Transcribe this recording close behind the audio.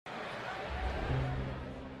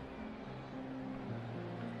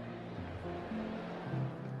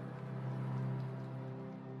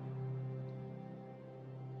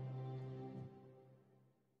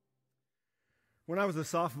When I was a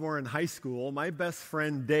sophomore in high school, my best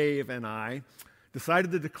friend Dave and I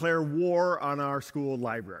decided to declare war on our school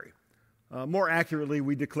library. More accurately,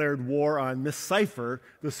 we declared war on Miss Cipher,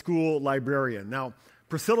 the school librarian. Now,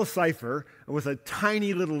 Priscilla Cipher was a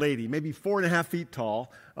tiny little lady, maybe 4.5 feet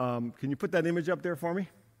tall. Can you put that image up there for me?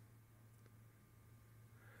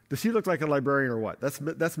 Does she look like a librarian or what?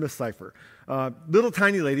 That's Miss Cipher. Little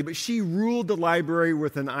tiny lady, but she ruled the library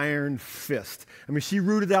with an iron fist. I mean, she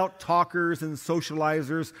rooted out talkers and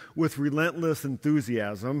socializers with relentless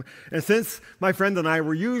enthusiasm. And since my friend and I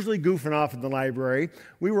were usually goofing off in the library,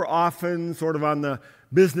 we were often sort of on the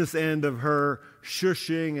business end of her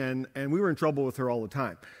shushing, and we were in trouble with her all the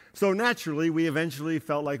time. So naturally, we eventually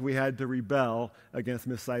felt like we had to rebel against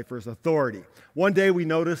Miss Cipher's authority. One day we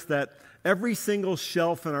noticed that every single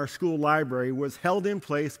shelf in our school library was held in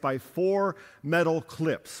place by 4 metal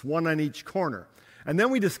clips, one on each corner. And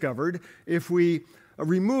then we discovered if we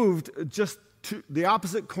removed just the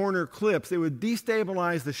opposite corner clips, it would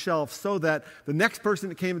destabilize the shelf so that the next person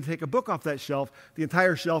that came to take a book off that shelf, the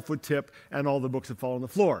entire shelf would tip and all the books would fall on the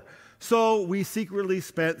floor. So we secretly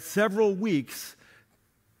spent several weeks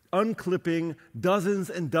unclipping dozens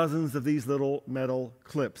and dozens of these little metal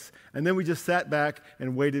clips. And then we just sat back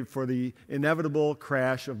and waited for the inevitable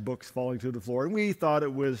crash of books falling to the floor. And we thought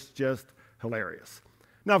it was just hilarious.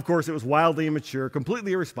 Now, of course, it was wildly immature,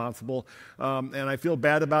 completely irresponsible, and I feel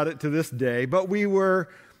bad about it to this day. But we were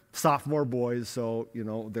sophomore boys, so,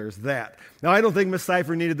 there's that. Now, I don't think Miss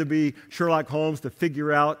Cipher needed to be Sherlock Holmes to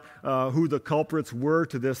figure out who the culprits were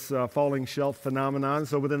to this falling shelf phenomenon.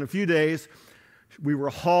 So within a few days, we were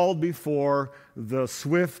hauled before the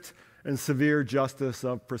swift and severe justice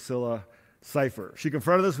of Priscilla Cipher. She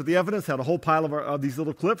confronted us with the evidence, had a whole pile of these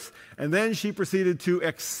little clips, and then she proceeded to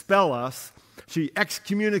expel us. She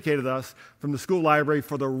excommunicated us from the school library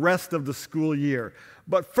for the rest of the school year.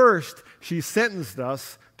 But first, she sentenced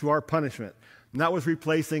us to our punishment, and that was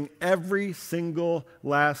replacing every single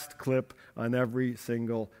last clip on every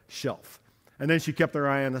single shelf. And then she kept her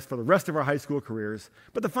eye on us for the rest of our high school careers.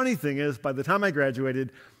 But the funny thing is, by the time I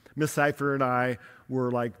graduated, Miss Cipher and I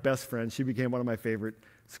were like best friends. She became one of my favorite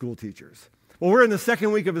school teachers. Well, we're in the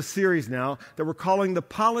second week of a series now that we're calling The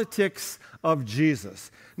Politics of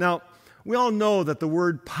Jesus. Now, we all know that the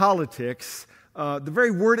word politics, the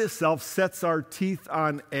very word itself, sets our teeth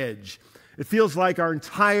on edge. It feels like our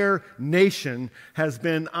entire nation has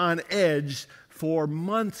been on edge for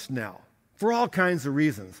months now, for all kinds of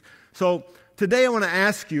reasons. So today I want to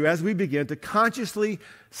ask you, as we begin, to consciously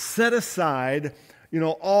set aside,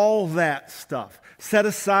 all that stuff. Set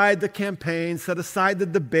aside the campaign, set aside the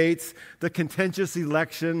debates, the contentious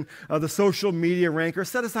election, the social media rancor.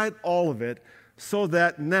 Set aside all of it so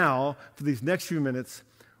that now, for these next few minutes,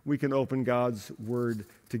 we can open God's Word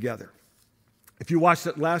together. If you watched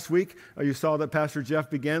it last week, you saw that Pastor Jeff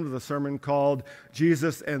began with a sermon called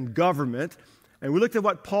Jesus and Government. And we looked at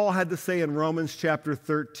what Paul had to say in Romans chapter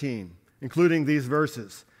 13. Including these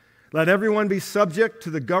verses. Let everyone be subject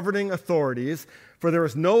to the governing authorities, for there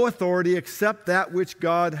is no authority except that which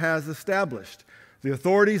God has established. The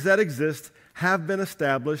authorities that exist have been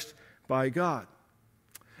established by God.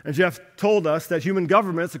 And Jeff told us that human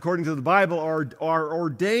governments, according to the Bible, are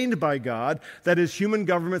ordained by God. That is, human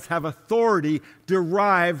governments have authority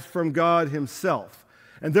derived from God himself.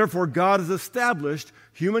 And therefore, God has established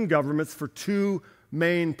human governments for 2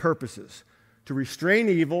 main purposes: to restrain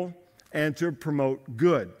evil and to promote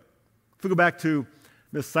good. If we go back to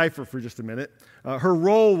Miss Cipher for just a minute, her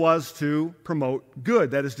role was to promote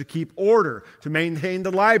good, that is, to keep order, to maintain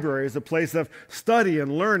the library as a place of study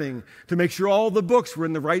and learning, to make sure all the books were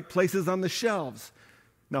in the right places on the shelves.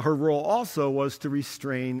 Now, her role also was to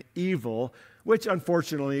restrain evil, which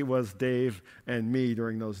unfortunately was Dave and me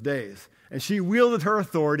during those days. And she wielded her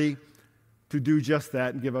authority to do just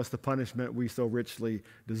that and give us the punishment we so richly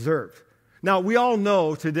deserved. Now, we all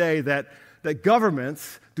know today that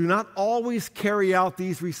governments do not always carry out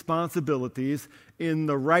these responsibilities in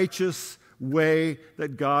the righteous way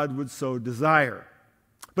that God would so desire.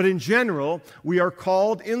 But in general, we are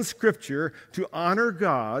called in Scripture to honor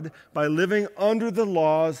God by living under the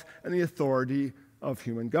laws and the authority of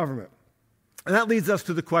human government. And that leads us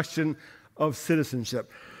to the question of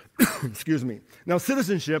citizenship. Excuse me. Now,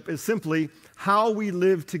 citizenship is simply how we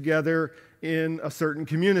live together in a certain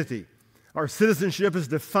community. Our citizenship is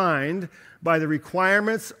defined by the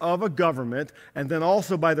requirements of a government and then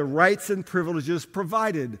also by the rights and privileges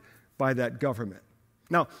provided by that government.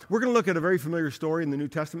 Now, we're going to look at a very familiar story in the New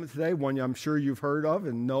Testament today, one I'm sure you've heard of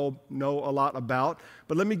and know a lot about.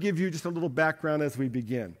 But let me give you just a little background as we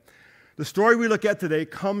begin. The story we look at today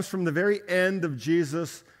comes from the very end of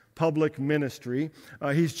Jesus' public ministry.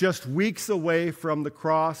 He's just weeks away from the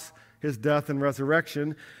cross, his death and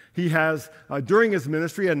resurrection. He has, during his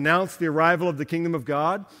ministry, announced the arrival of the kingdom of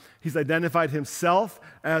God. He's identified himself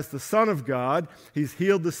as the Son of God. He's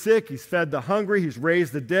healed the sick. He's fed the hungry. He's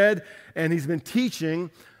raised the dead. And he's been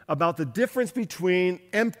teaching about the difference between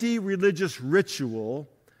empty religious ritual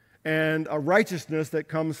and a righteousness that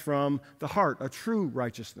comes from the heart, a true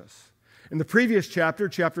righteousness. In the previous chapter,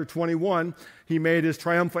 chapter 21, he made his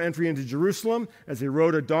triumphal entry into Jerusalem as he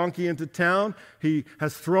rode a donkey into town. He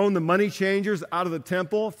has thrown the money changers out of the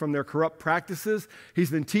temple from their corrupt practices.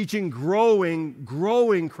 He's been teaching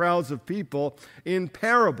growing crowds of people in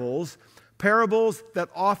parables that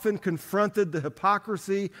often confronted the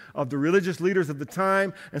hypocrisy of the religious leaders of the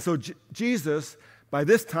time. And so Jesus, by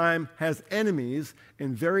this time, has enemies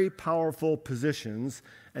in very powerful positions,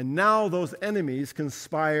 and now those enemies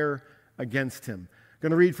conspire against him. I'm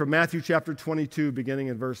going to read from Matthew chapter 22, beginning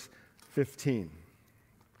in verse 15.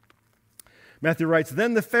 Matthew writes,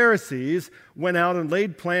 "Then the Pharisees went out and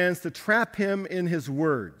laid plans to trap him in his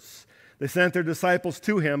words. They sent their disciples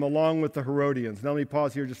to him along with the Herodians." Now let me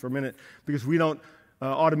pause here just for a minute, because we don't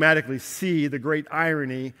automatically see the great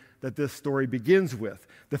irony that this story begins with.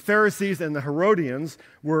 The Pharisees and the Herodians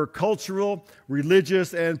were cultural,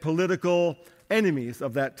 religious, and political enemies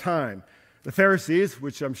of that time. The Pharisees,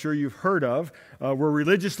 which I'm sure you've heard of, were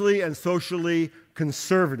religiously and socially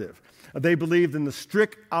conservative. They believed in the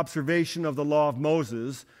strict observation of the law of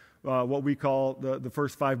Moses, what we call the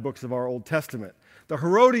first 5 books of our Old Testament. The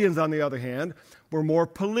Herodians, on the other hand, were more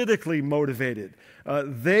politically motivated.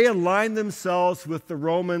 They aligned themselves with the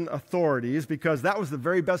Roman authorities because that was the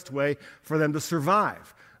very best way for them to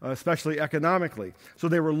survive, especially economically. So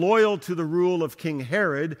they were loyal to the rule of King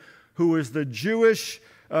Herod, who was the Jewish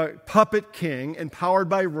puppet king empowered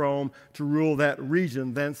by Rome to rule that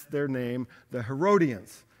region, thence their name, the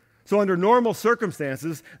Herodians. So under normal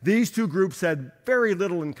circumstances, these two groups had very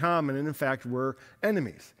little in common and in fact were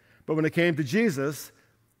enemies. But when it came to Jesus,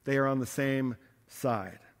 they are on the same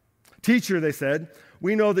side. "Teacher," they said,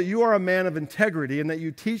 "we know that you are a man of integrity and that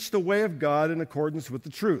you teach the way of God in accordance with the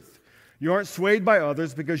truth. You aren't swayed by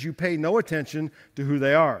others because you pay no attention to who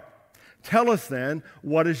they are. Tell us then,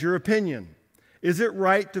 what is your opinion? Is it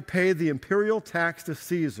right to pay the imperial tax to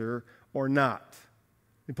Caesar or not?"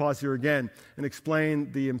 Let me pause here again and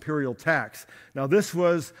explain the imperial tax. Now, this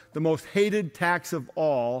was the most hated tax of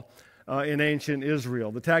all in ancient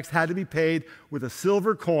Israel. The tax had to be paid with a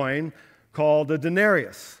silver coin called a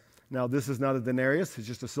denarius. Now, this is not a denarius, it's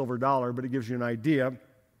just a silver dollar, but it gives you an idea.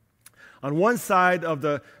 On one side of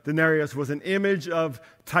the denarius was an image of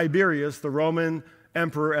Tiberius, the Roman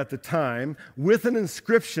emperor at the time, with an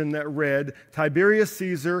inscription that read, "Tiberius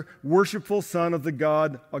Caesar, worshipful son of the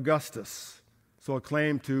god Augustus." So a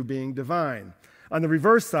claim to being divine. On the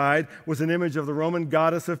reverse side was an image of the Roman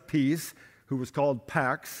goddess of peace, who was called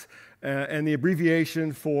Pax, and the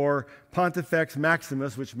abbreviation for Pontifex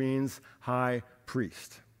Maximus, which means high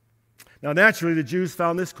priest. Now, naturally, the Jews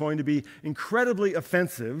found this coin to be incredibly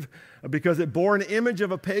offensive because it bore an image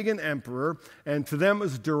of a pagan emperor, and to them it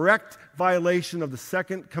was a direct violation of the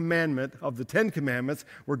second commandment of the 10 Commandments,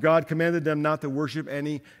 where God commanded them not to worship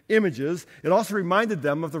any images. It also reminded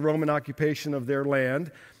them of the Roman occupation of their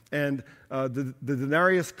land, and the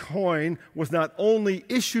denarius coin was not only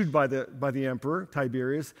issued by the emperor,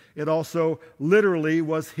 Tiberius, it also literally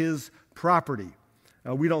was his property.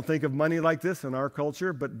 We don't think of money like this in our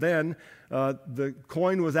culture, but then the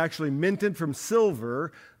coin was actually minted from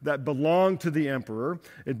silver that belonged to the emperor.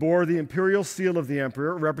 It bore the imperial seal of the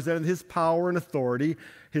emperor. It represented his power and authority,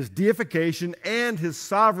 his deification, and his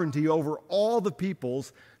sovereignty over all the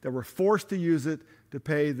peoples that were forced to use it to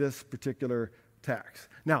pay this particular tax.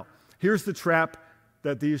 Now, here's the trap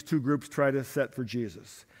that these two groups try to set for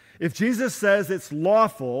Jesus. If Jesus says it's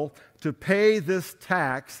lawful to pay this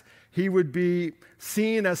tax, he would be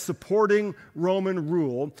seen as supporting Roman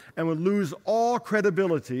rule and would lose all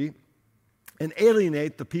credibility and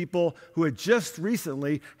alienate the people who had just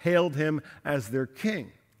recently hailed him as their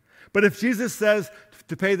king. But if Jesus says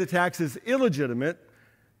to pay the tax is illegitimate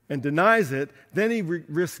and denies it, then he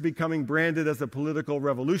risks becoming branded as a political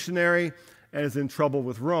revolutionary and is in trouble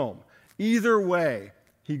with Rome. Either way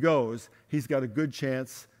he goes, he's got a good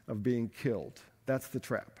chance of being killed. That's the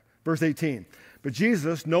trap. Verse 18, "But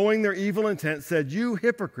Jesus, knowing their evil intent, said, 'You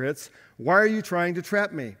hypocrites, why are you trying to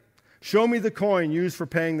trap me? Show me the coin used for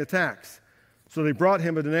paying the tax.' So they brought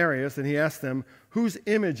him a denarius, and he asked them, 'Whose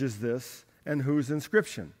image is this, and whose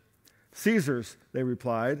inscription?' 'Caesar's,' they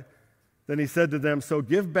replied. Then he said to them, 'So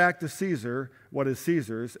give back to Caesar what is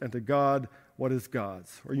Caesar's, and to God what is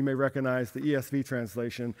God's. Or you may recognize the ESV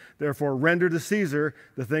translation, therefore render to Caesar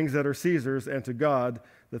the things that are Caesar's, and to God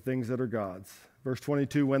the things that are God's. Verse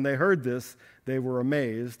 22, when they heard this, they were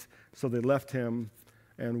amazed, so they left him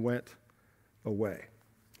and went away.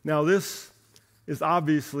 Now this is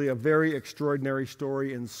obviously a very extraordinary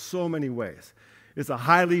story in so many ways. It's a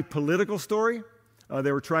highly political story.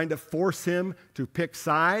 They were trying to force him to pick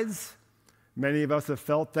sides. Many of us have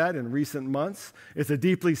felt that in recent months. It's a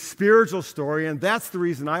deeply spiritual story, and that's the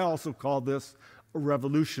reason I also call this a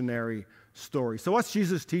revolutionary story. So what's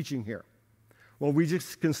Jesus teaching here? Well, we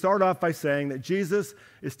just can start off by saying that Jesus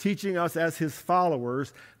is teaching us as his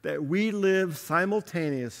followers that we live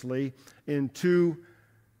simultaneously in two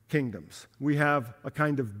kingdoms. We have a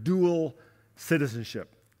kind of dual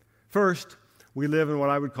citizenship. First, we live in what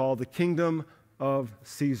I would call the kingdom of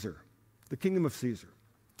Caesar. The kingdom of Caesar.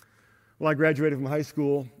 Well, I graduated from high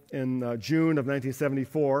school in June of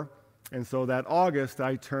 1974, and so that August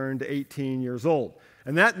I turned 18 years old.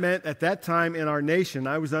 And that meant at that time in our nation,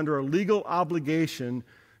 I was under a legal obligation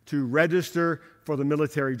to register for the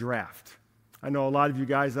military draft. I know a lot of you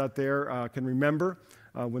guys out there can remember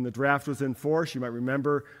when the draft was in force. You might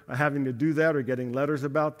remember having to do that or getting letters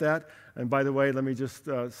about that. And by the way, let me just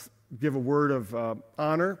give a word of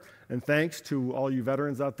honor and thanks to all you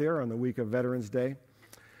veterans out there on the week of Veterans Day.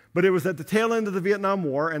 But it was at the tail end of the Vietnam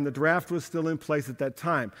War, and the draft was still in place at that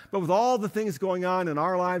time. But with all the things going on in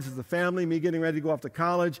our lives as a family, me getting ready to go off to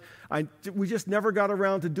college, we just never got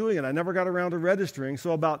around to doing it. I never got around to registering.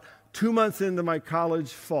 So about 2 months into my college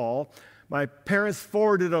fall, my parents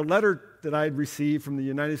forwarded a letter that I had received from the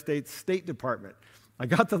United States State Department. I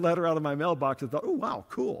got the letter out of my mailbox and thought, oh, wow,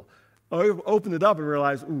 cool. I opened it up and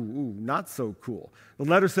realized, not so cool. The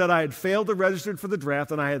letter said I had failed to register for the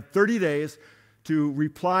draft, and I had 30 days to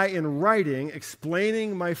reply in writing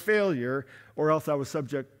explaining my failure, or else I was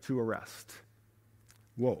subject to arrest.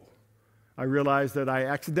 Whoa. I realized that I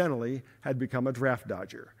accidentally had become a draft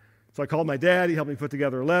dodger. So I called my dad. He helped me put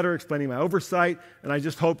together a letter explaining my oversight, and I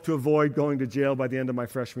just hoped to avoid going to jail by the end of my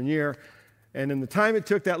freshman year. And in the time it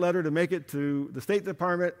took that letter to make it to the State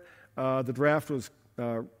Department, the draft was,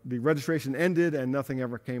 the registration ended, and nothing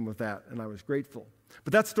ever came with that, and I was grateful.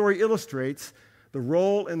 But that story illustrates the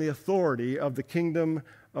role and the authority of the kingdom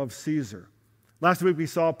of Caesar. Last week we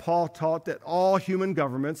saw Paul taught that all human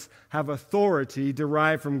governments have authority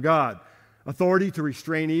derived from God, authority to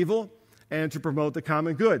restrain evil and to promote the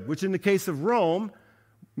common good, which in the case of Rome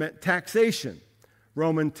meant taxation.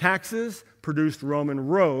 Roman taxes produced Roman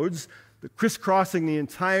roads, crisscrossing the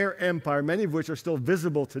entire empire, many of which are still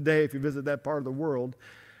visible today if you visit that part of the world,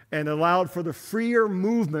 and allowed for the freer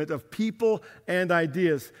movement of people and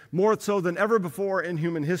ideas, more so than ever before in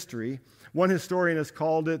human history. One historian has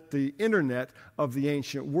called it the internet of the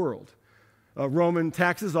ancient world. Roman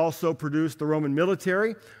taxes also produced the Roman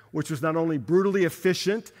military, which was not only brutally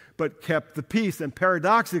efficient, but kept the peace. And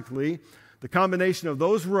paradoxically, the combination of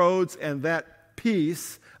those roads and that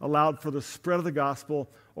peace allowed for the spread of the gospel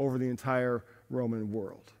over the entire Roman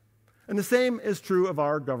world. And the same is true of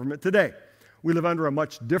our government today. We live under a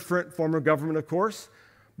much different form of government, of course,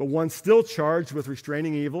 but one still charged with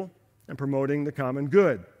restraining evil and promoting the common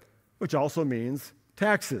good, which also means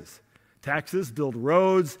taxes. Taxes build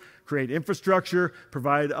roads, create infrastructure,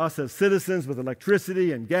 provide us as citizens with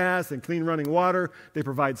electricity and gas and clean running water. They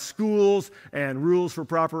provide schools and rules for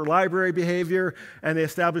proper library behavior, and they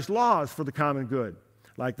establish laws for the common good,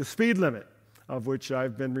 like the speed limit, of which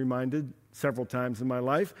I've been reminded several times in my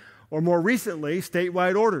life, or more recently,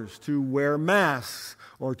 statewide orders to wear masks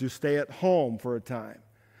or to stay at home for a time.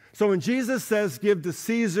 So when Jesus says, give to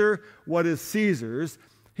Caesar what is Caesar's,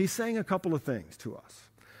 he's saying a couple of things to us.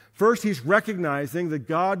 First, he's recognizing the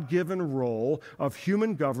God-given role of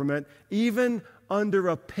human government even under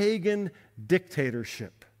a pagan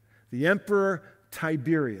dictatorship, the Emperor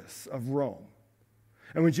Tiberius of Rome.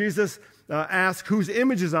 And when Jesus asks whose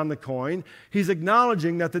image is on the coin, he's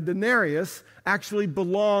acknowledging that the denarius actually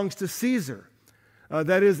belongs to Caesar.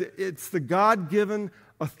 That is, it's the God-given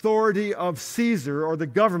authority of Caesar or the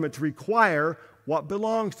government to require what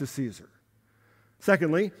belongs to Caesar.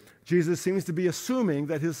 Secondly, Jesus seems to be assuming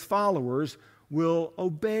that his followers will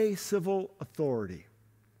obey civil authority.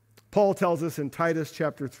 Paul tells us in Titus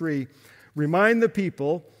chapter 3, remind the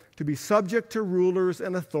people to be subject to rulers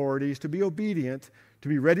and authorities, to be obedient, to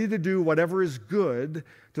be ready to do whatever is good,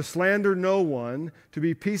 to slander no one, to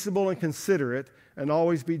be peaceable and considerate, and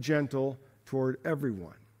always be gentle toward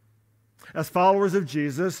everyone. As followers of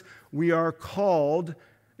Jesus, we are called,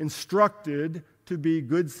 instructed to be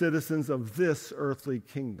good citizens of this earthly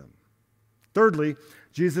kingdom. Thirdly,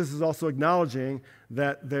 Jesus is also acknowledging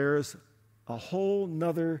that there's a whole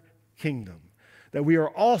nother kingdom. that we are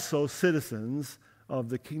also citizens of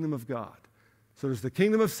the kingdom of God. So there's the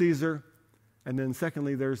kingdom of Caesar, and then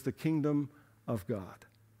secondly, there's the kingdom of God.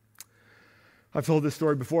 I've told this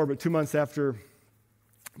story before, but 2 months after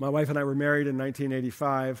my wife and I were married in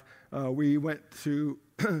 1985, we went to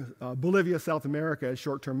Bolivia, South America, as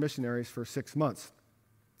short-term missionaries for 6 months.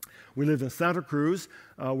 We lived in Santa Cruz,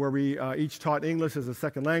 where we each taught English as a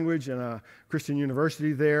second language in a Christian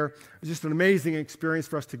university there. It was just an amazing experience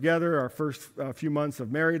for us together, our first few months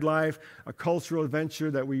of married life, a cultural adventure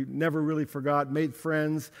that we never really forgot, made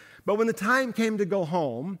friends. But when the time came to go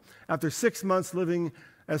home, after 6 months living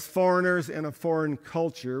as foreigners in a foreign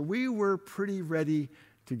culture, we were pretty ready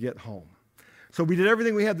to get home. So we did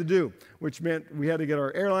everything we had to do, which meant we had to get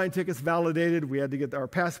our airline tickets validated, we had to get our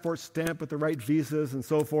passports stamped with the right visas and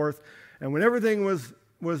so forth. And when everything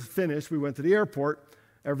was finished, we went to the airport.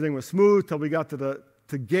 Everything was smooth till we got to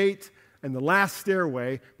the gate and the last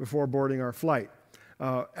stairway before boarding our flight.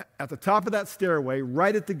 At the top of that stairway,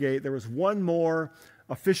 right at the gate, there was one more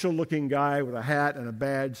official-looking guy with a hat and a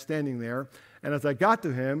badge standing there. And as I got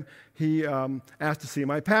to him, he asked to see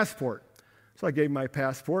my passport. So I gave him my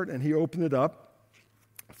passport, and he opened it up,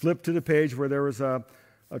 flipped to the page where there was a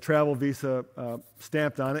travel visa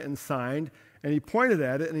stamped on it and signed, and he pointed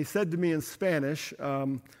at it, and he said to me in Spanish,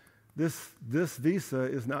 this visa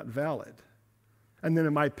is not valid. And then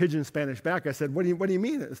in my pidgin Spanish back, I said, what do you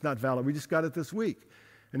mean it's not valid? We just got it this week.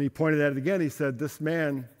 And he pointed at it again. He said, this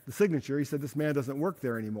man, the signature, he said, this man doesn't work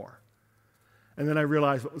there anymore. And then I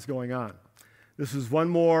realized what was going on. This was one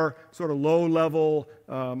more sort of low-level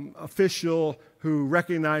official who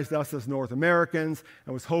recognized us as North Americans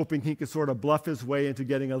and was hoping he could sort of bluff his way into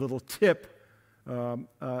getting a little tip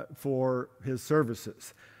for his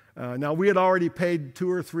services. Now, we had already paid 2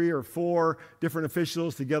 or 3 or 4 different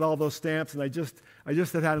officials to get all those stamps, and I just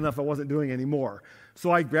had enough. I wasn't doing any more. So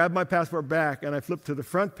I grabbed my passport back, and I flipped to the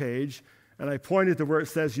front page, and I pointed to where it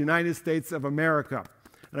says United States of America.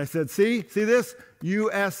 And I said, see this?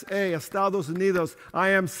 USA, Estados Unidos. I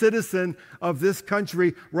am citizen of this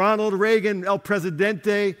country. Ronald Reagan, El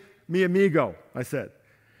Presidente, mi amigo, I said.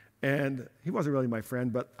 And he wasn't really my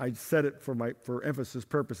friend, but I said it for emphasis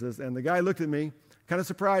purposes. And the guy looked at me, kind of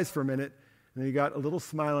surprised for a minute, and he got a little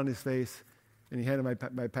smile on his face, and he handed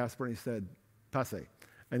my passport, and he said, "Pase,"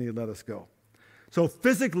 and he let us go. So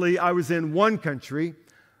physically, I was in one country,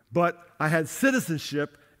 but I had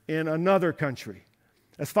citizenship in another country.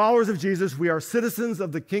 As followers of Jesus, we are citizens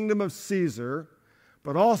of the kingdom of Caesar,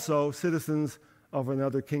 but also citizens of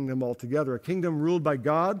another kingdom altogether, a kingdom ruled by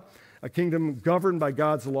God, a kingdom governed by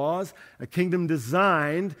God's laws, a kingdom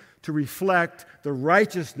designed to reflect the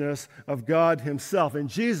righteousness of God himself. And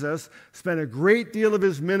Jesus spent a great deal of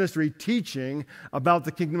his ministry teaching about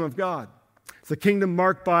the kingdom of God. It's a kingdom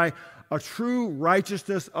marked by a true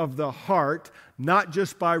righteousness of the heart, not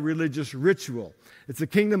just by religious ritual. It's a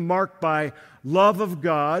kingdom marked by love of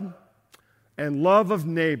God and love of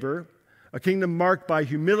neighbor, a kingdom marked by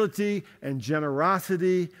humility and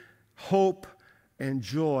generosity, hope and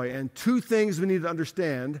joy. And 2 things we need to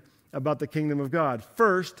understand about the kingdom of God.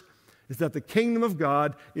 First is that the kingdom of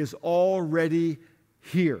God is already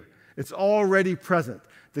here. It's already present.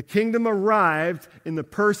 The kingdom arrived in the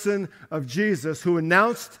person of Jesus, who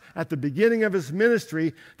announced at the beginning of his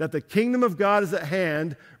ministry that the kingdom of God is at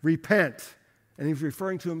hand, repent. And he's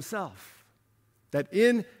referring to himself, that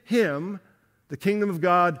in him the kingdom of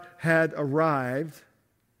God had arrived.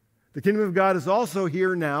 The kingdom of God is also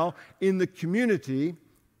here now in the community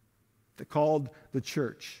called the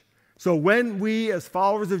church. So when we as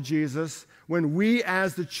followers of Jesus, when we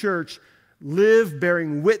as the church live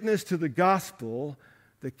bearing witness to the gospel,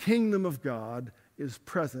 the kingdom of God is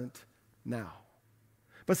present now.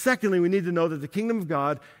 But secondly, we need to know that the kingdom of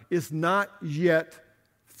God is not yet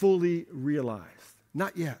fully realized.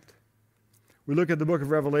 Not yet. We look at the book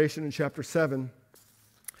of Revelation in chapter 7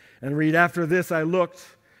 and read, "After this I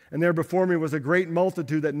looked, and there before me was a great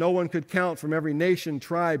multitude that no one could count, from every nation,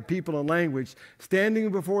 tribe, people, and language,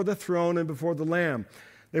 standing before the throne and before the Lamb.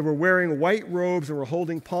 They were wearing white robes and were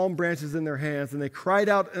holding palm branches in their hands, and they cried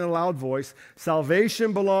out in a loud voice,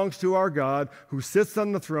 'Salvation belongs to our God who sits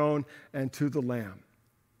on the throne and to the Lamb.'"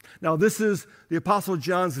 Now, this is the Apostle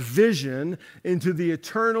John's vision into the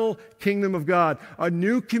eternal kingdom of God, a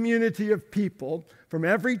new community of people from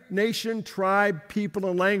every nation, tribe, people,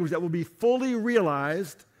 and language that will be fully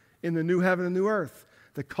realized in the new heaven and new earth,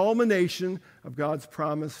 the culmination of God's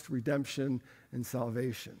promised redemption and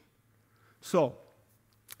salvation. So,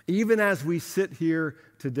 even as we sit here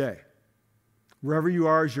today, wherever you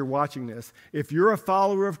are as you're watching this, if you're a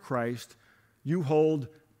follower of Christ, you hold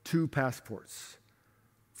 2 passports.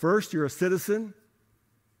 First, you're a citizen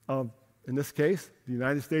of in this case, the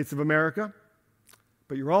United States of America,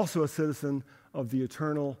 but you're also a citizen of the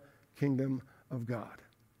eternal kingdom of God.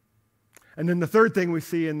 And then the third thing we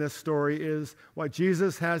see in this story is what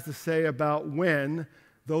Jesus has to say about when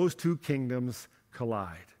those two kingdoms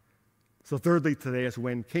collide. So thirdly today is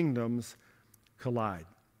when kingdoms collide.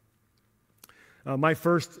 My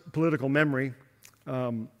first political memory,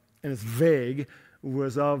 and it's vague,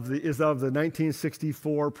 is of the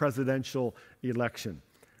 1964 presidential election.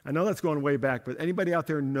 I know that's going way back, but anybody out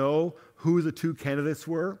there know who the two candidates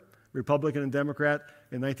were, Republican and Democrat,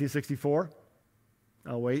 in 1964?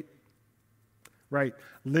 I'll wait. Right,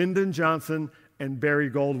 Lyndon Johnson and Barry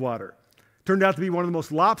Goldwater. Turned out to be one of the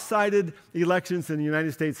most lopsided elections in the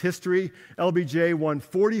United States history. LBJ won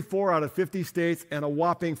 44 out of 50 states and a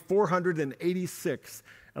whopping 486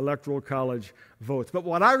 electoral college votes. But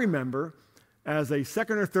what I remember as a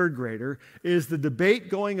second or third grader is the debate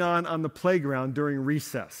going on the playground during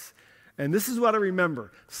recess. And this is what I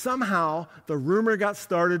remember. Somehow the rumor got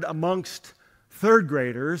started amongst third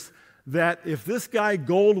graders that if this guy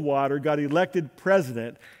Goldwater got elected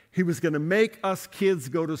president, he was going to make us kids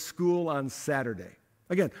go to school on Saturday.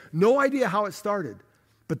 Again, no idea how it started,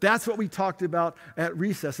 but that's what we talked about at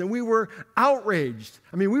recess. And we were outraged.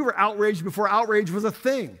 I mean, we were outraged before outrage was a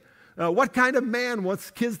thing. What kind of man wants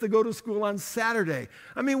kids to go to school on Saturday?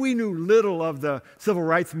 I mean, we knew little of the civil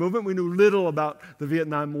rights movement. We knew little about the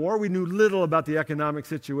Vietnam War. We knew little about the economic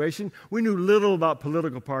situation. We knew little about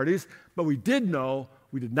political parties, but we did know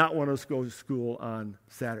we did not want to go to school on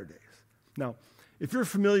Saturdays. Now, if you're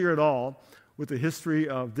familiar at all with the history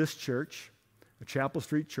of this church, the Chapel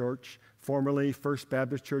Street Church, formerly First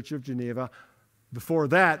Baptist Church of Geneva, before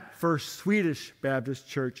that, First Swedish Baptist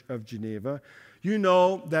Church of Geneva, you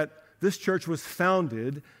know that this church was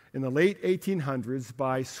founded in the late 1800s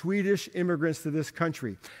by Swedish immigrants to this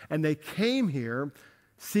country. And they came here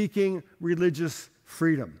seeking religious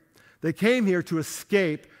freedom. They came here to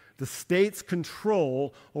escape the state's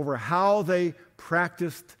control over how they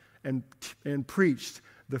practiced and preached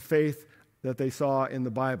the faith that they saw in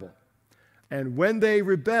the Bible. And when they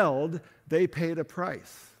rebelled, they paid a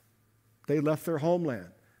price. They left their homeland.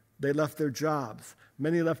 They left their jobs.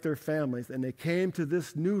 Many left their families, and they came to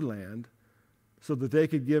this new land so that they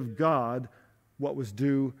could give God what was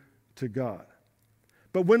due to God.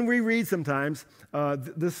 But when we read sometimes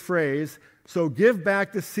this phrase, so give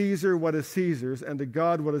back to Caesar what is Caesar's and to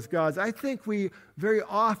God what is God's, I think we very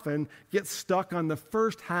often get stuck on the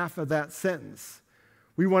first half of that sentence.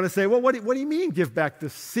 We want to say, well, what do you mean give back to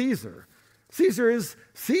Caesar? Caesar is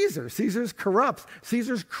Caesar. Caesar's corrupt.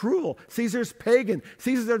 Caesar's cruel. Caesar's pagan.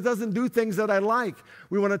 Caesar doesn't do things that I like.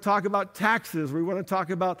 We want to talk about taxes. We want to talk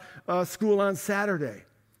about school on Saturday.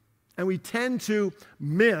 And we tend to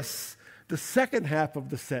miss the second half of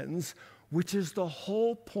the sentence, which is the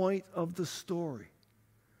whole point of the story.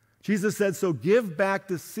 Jesus said, so give back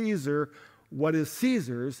to Caesar what is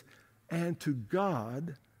Caesar's and to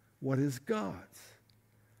God what is God's.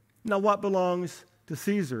 Now, what belongs to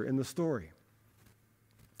Caesar in the story?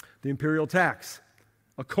 The imperial tax,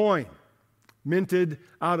 a coin minted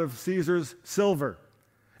out of Caesar's silver.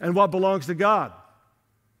 And what belongs to God?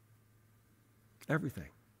 Everything.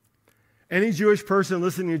 Any Jewish person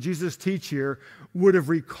listening to Jesus teach here would have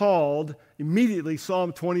recalled immediately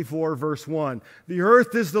Psalm 24, verse 1. The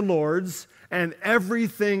earth is the Lord's and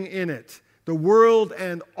everything in it, the world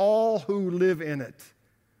and all who live in it.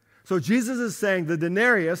 So Jesus is saying the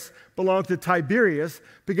denarius belonged to Tiberius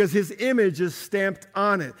because his image is stamped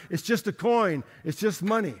on it. It's just a coin. It's just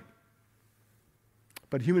money.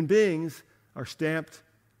 But human beings are stamped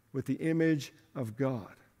with the image of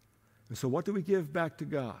God. And so what do we give back to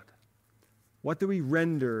God? What do we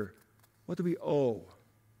render? What do we owe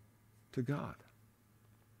to God?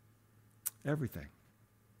 Everything.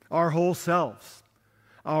 Our whole selves.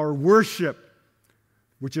 Our worship,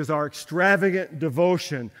 which is our extravagant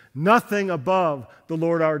devotion, nothing above the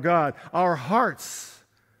Lord our God. Our hearts,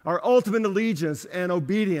 our ultimate allegiance and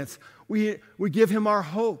obedience. We give him our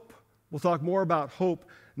hope. We'll talk more about hope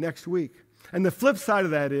next week. And the flip side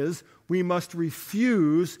of that is we must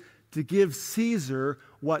refuse to give Caesar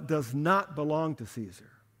what does not belong to Caesar.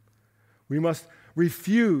 We must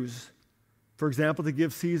refuse, for example, to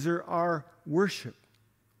give Caesar our worship.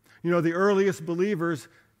 You know, the earliest believers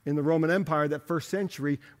in the Roman Empire, that first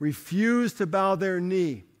century, refused to bow their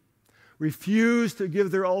knee, refused to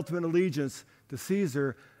give their ultimate allegiance to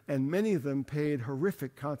Caesar, and many of them paid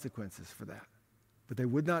horrific consequences for that. But they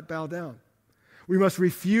would not bow down. We must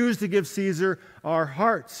refuse to give Caesar our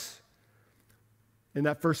hearts. in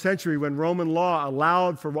that first century when Roman law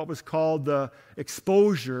allowed for what was called the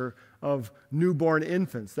exposure of newborn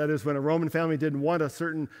infants. That is, when a Roman family didn't want a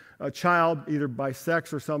certain child, either by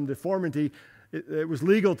sex or some deformity, it was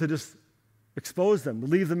legal to just expose them, to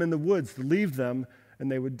leave them in the woods, to leave them,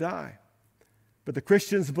 and they would die. But the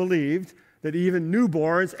Christians believed that even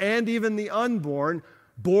newborns and even the unborn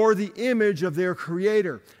bore the image of their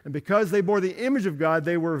Creator. And because they bore the image of God,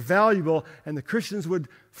 they were valuable, and the Christians would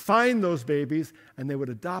find those babies, and they would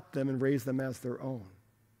adopt them and raise them as their own.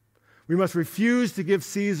 We must refuse to give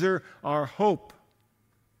Caesar our hope.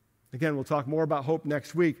 Again, we'll talk more about hope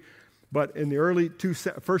next week, but in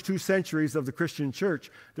the first 2 centuries of the Christian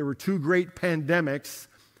church, there were 2 great pandemics,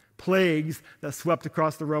 plagues, that swept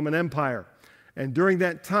across the Roman Empire. And during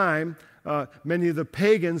that time, many of the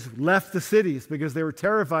pagans left the cities because they were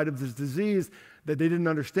terrified of this disease that they didn't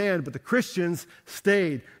understand, but the Christians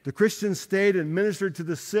stayed. The Christians stayed and ministered to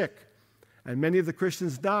the sick, and many of the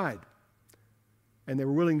Christians died. And they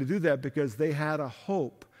were willing to do that because they had a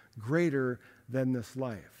hope greater than this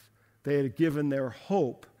life. They had given their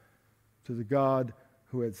hope to the God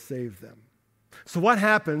who had saved them. So what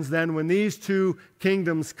happens then when these 2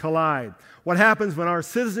 kingdoms collide? What happens when our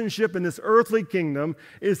citizenship in this earthly kingdom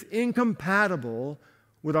is incompatible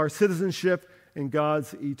with our citizenship in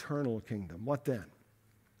God's eternal kingdom? What then?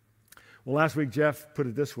 Well, last week Jeff put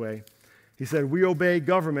it this way. He said, we obey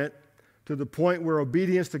government to the point where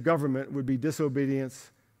obedience to government would be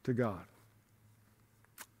disobedience to God.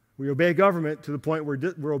 We obey government to the point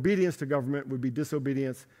where obedience to government would be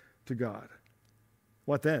disobedience to God.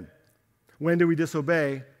 What then? When do we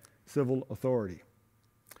disobey civil authority?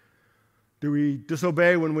 Do we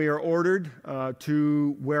disobey when we are ordered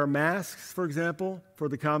to wear masks, for example, for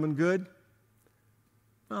the common good?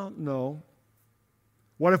 Well, no.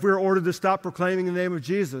 What if we are ordered to stop proclaiming the name of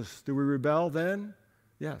Jesus? Do we rebel then?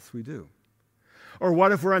 Yes, we do. Or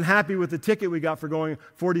what if we're unhappy with the ticket we got for going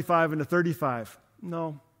 45 into 35?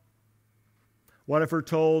 No. What if we're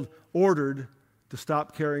ordered to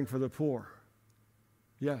stop caring for the poor?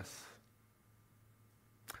 Yes.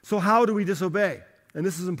 So how do we disobey? And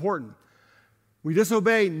this is important. We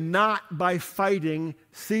disobey not by fighting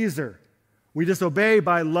Caesar. We disobey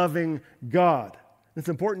by loving God. It's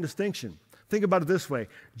an important distinction. Think about it this way.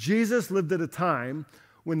 Jesus lived at a time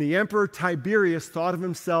when the Emperor Tiberius thought of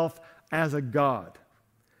himself as a god.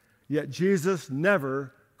 Yet Jesus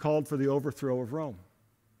never called for the overthrow of Rome.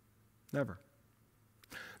 Never.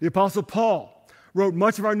 The Apostle Paul wrote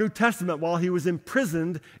much of our New Testament while he was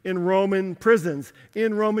imprisoned in Roman prisons,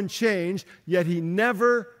 in Roman chains, yet he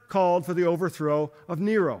never called for the overthrow of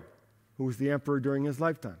Nero, who was the emperor during his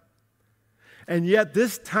lifetime. And yet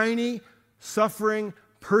this tiny, suffering,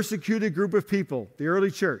 persecuted group of people, the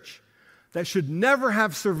early church, that should never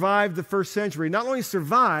have survived the first century, not only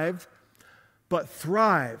survived, but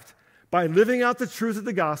thrived by living out the truth of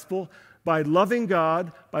the gospel, by loving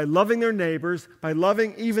God, by loving their neighbors, by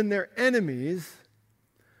loving even their enemies,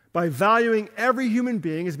 by valuing every human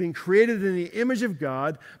being as being created in the image of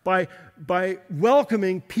God, by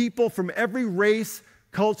welcoming people from every race,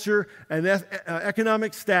 culture, and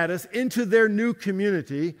economic status into their new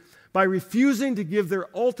community, by refusing to give their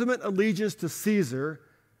ultimate allegiance to Caesar,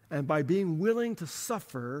 and by being willing to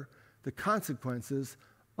suffer the consequences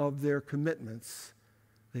of their commitments.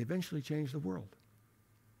 They eventually changed the world.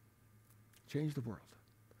 Changed the world.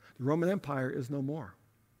 The Roman Empire is no more.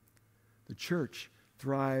 The church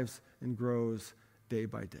thrives and grows day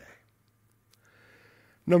by day.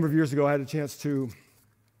 A number of years ago, I had a chance to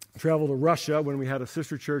travel to Russia when we had a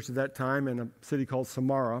sister church at that time in a city called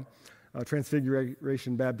Samara,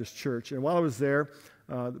 Transfiguration Baptist Church. And while I was there,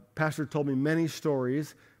 the pastor told me many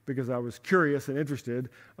stories because I was curious and interested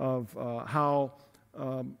of how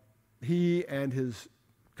he and his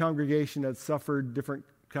congregation had suffered different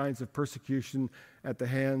kinds of persecution at the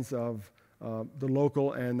hands of the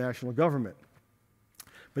local and national government.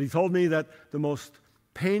 But he told me that the most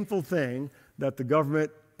painful thing that the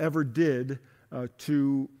government ever did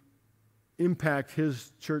to impact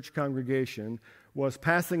his church congregation was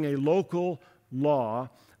passing a local law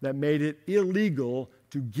that made it illegal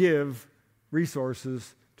to give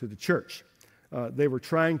resources to the church. They were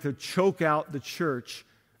trying to choke out the church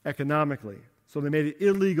economically, so they made it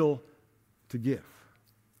illegal to give.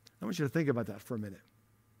 I want you to think about that for a minute.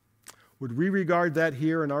 Would we regard that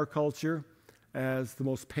here in our culture as the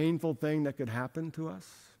most painful thing that could happen to us?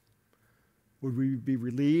 Would we be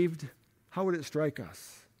relieved? How would it strike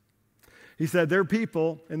us? He said their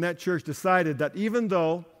people in that church decided that even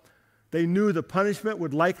though they knew the punishment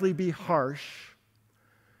would likely be harsh,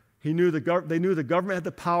 they knew the government had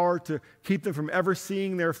the power to keep them from ever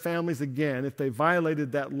seeing their families again if they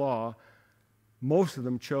violated that law, most of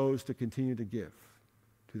them chose to continue to give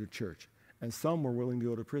to the church. And some were willing to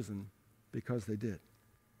go to prison because they did.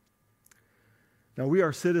 Now, we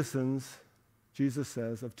are citizens, Jesus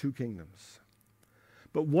says, of two kingdoms.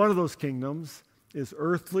 But one of those kingdoms is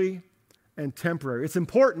earthly and temporary. It's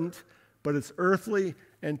important, but it's earthly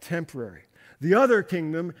and temporary. The other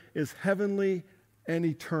kingdom is heavenly and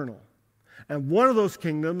eternal. And one of those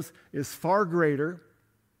kingdoms is far greater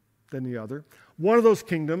than the other. One of those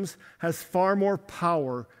kingdoms has far more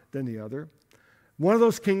power than the other. One of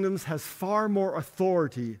those kingdoms has far more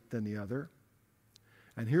authority than the other.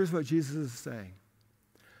 And here's what Jesus is saying,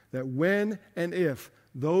 that when and if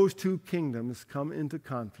those two kingdoms come into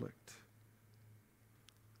conflict,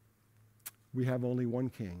 we have only one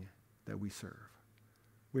king that we serve.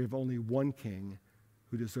 We have only one king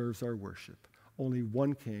who deserves our worship, only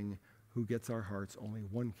one king who gets our hearts, only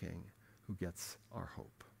one king who gets our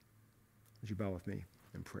hope. Would you bow with me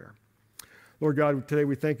in prayer? Lord God, today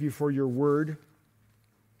we thank you for your word.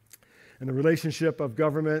 And the relationship of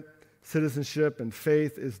government, citizenship, and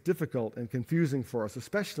faith is difficult and confusing for us,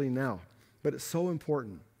 especially now. But it's so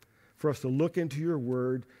important for us to look into your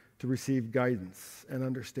word to receive guidance and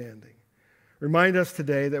understanding. Remind us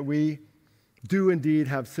today that we do indeed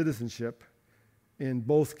have citizenship in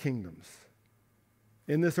both kingdoms,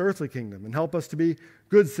 in this earthly kingdom, and help us to be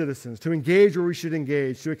good citizens, to engage where we should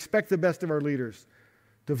engage, to expect the best of our leaders,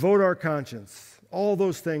 to vote our conscience, all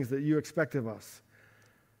those things that you expect of us.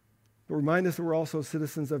 But remind us that we're also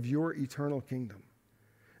citizens of your eternal kingdom.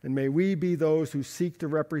 And may we be those who seek to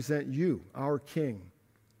represent you, our King,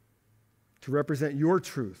 to represent your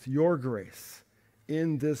truth, your grace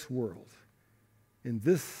in this world, in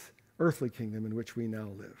this earthly kingdom in which we now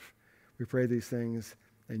live. We pray these things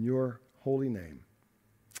in your holy name.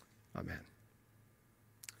 Amen.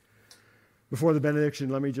 Before the benediction,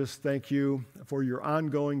 let me just thank you for your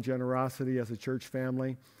ongoing generosity as a church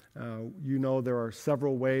family. You know there are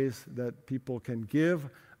several ways that people can give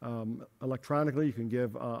electronically. You can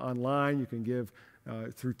give online. You can give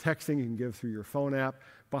through texting. You can give through your phone app.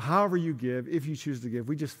 But however you give, if you choose to give,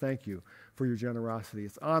 we just thank you for your generosity.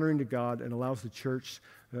 It's honoring to God and allows the church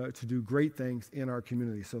to do great things in our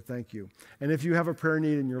community. So thank you. And if you have a prayer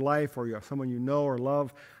need in your life, or you have someone you know or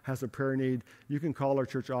love has a prayer need, you can call our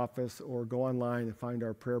church office or go online and find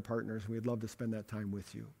our prayer partners. We'd love to spend that time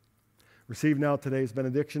with you. Receive now today's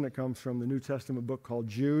benediction. It comes from the New Testament book called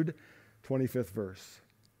Jude, 25th verse.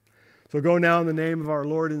 So go now in the name of our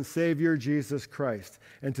Lord and Savior, Jesus Christ.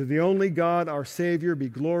 And to the only God, our Savior, be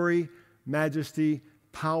glory, majesty,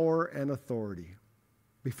 power, and authority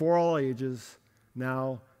before all ages,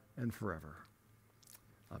 now and forever.